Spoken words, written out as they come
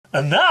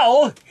And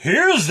now,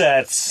 here's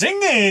that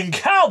singing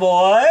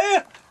cowboy,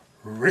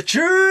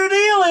 Richard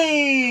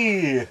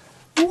Ely.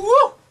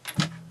 Woo!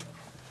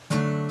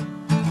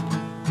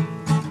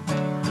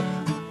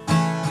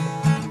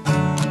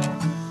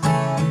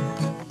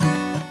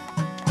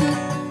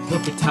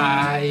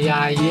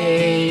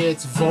 Yippee-ki-yay,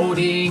 it's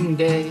voting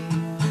day,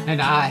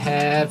 and I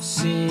have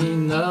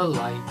seen the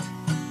light.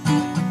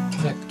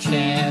 The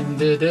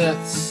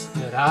candidates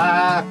that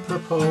I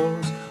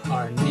propose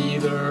are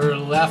neither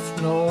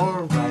left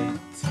nor right.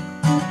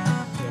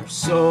 They're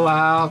so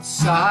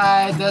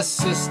outside the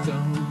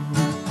system,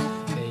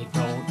 they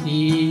don't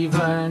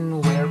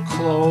even wear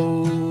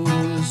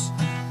clothes.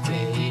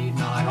 They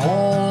not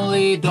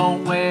only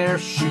don't wear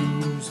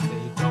shoes,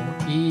 they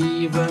don't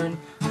even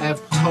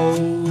have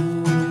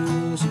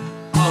toes.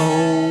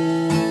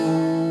 Oh,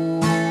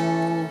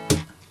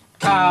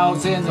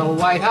 cows in the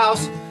White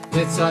House,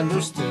 it's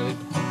understood.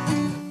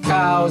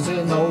 Cows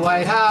in the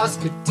White House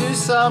could do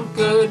some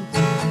good.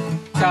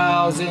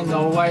 Cows in the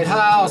White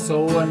House,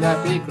 oh, wouldn't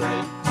that be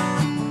great?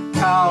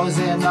 Cows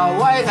in the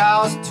White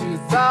House,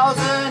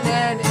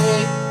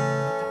 2008.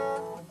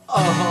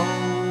 Oh.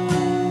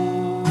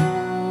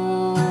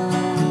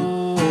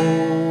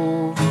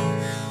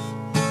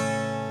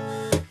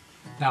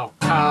 Now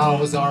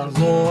cows are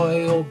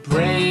loyal,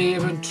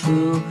 brave, and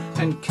true,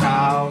 and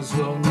cows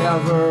will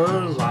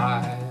never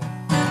lie.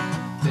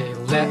 They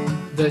let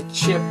the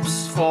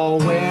chips fall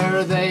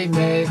where they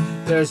may,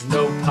 there's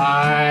no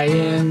pie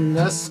in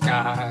the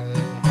sky.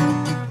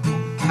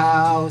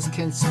 Cows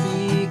can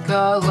speak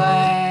a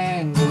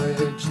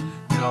language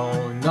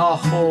known the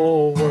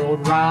whole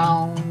world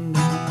round.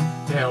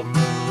 They'll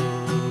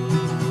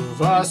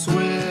move us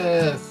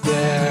with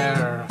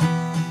their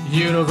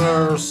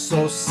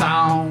universal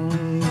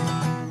sound.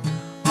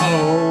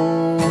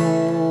 Oh,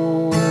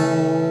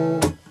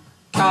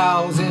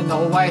 cows in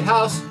the White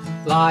House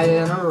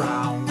lying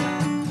around.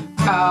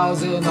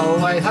 Cows in the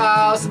White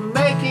House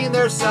making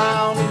their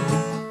sound.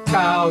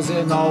 Cows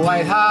in the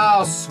White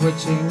House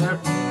switching their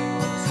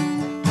tails.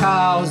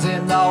 Cows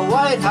in the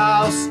White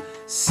House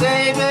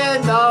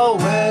saving the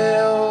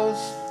whales.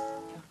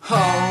 Oh.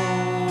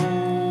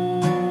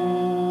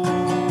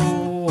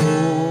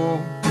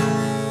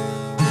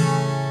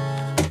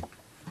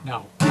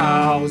 Now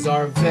cows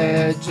are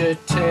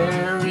vegetarian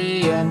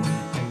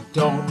and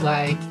don't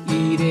like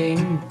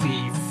eating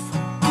beef.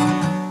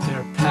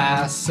 They're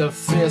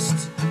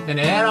pacifist and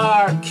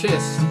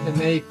anarchist, and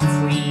they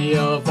free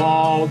of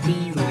all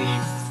belief.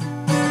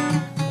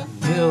 The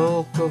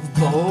milk of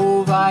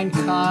bovine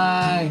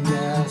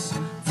kindness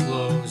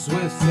flows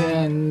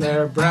within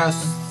their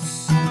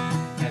breasts,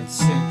 and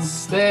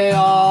since they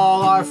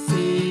all are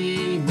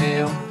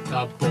female,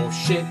 the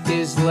bullshit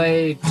is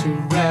laid to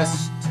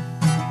rest.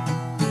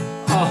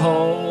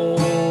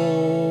 Oh,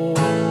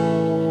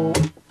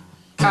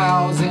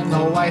 cows in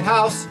the White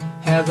House,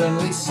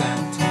 heavenly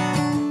sent.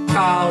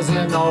 Cows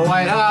in the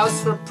White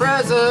House for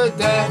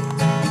president.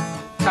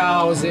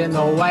 Cows in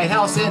the White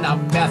House in a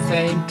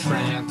methane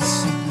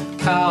trance.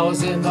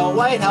 Cows in the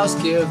White House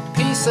give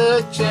peace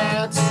a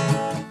chance.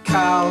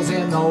 Cows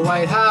in the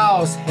White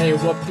House, hey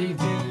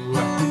whoop-de-doo.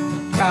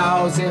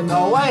 Cows in the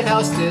White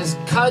House, this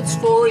cud's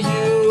for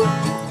you.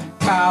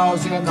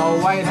 Cows in the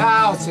White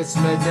House, it's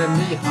making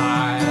me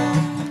high.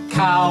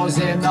 Cows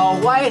in the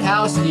White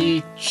House,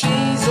 eat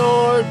cheese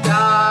or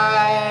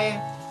die.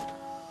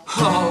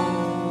 Oh.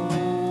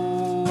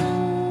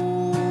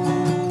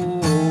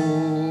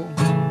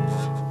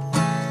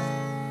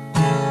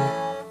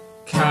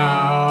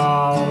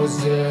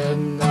 Cows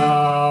in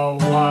the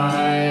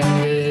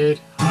White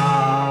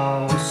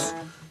House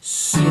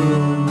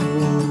soon.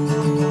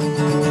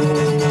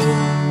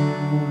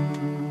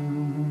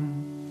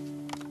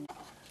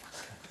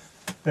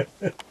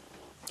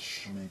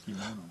 Make you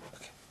wanna.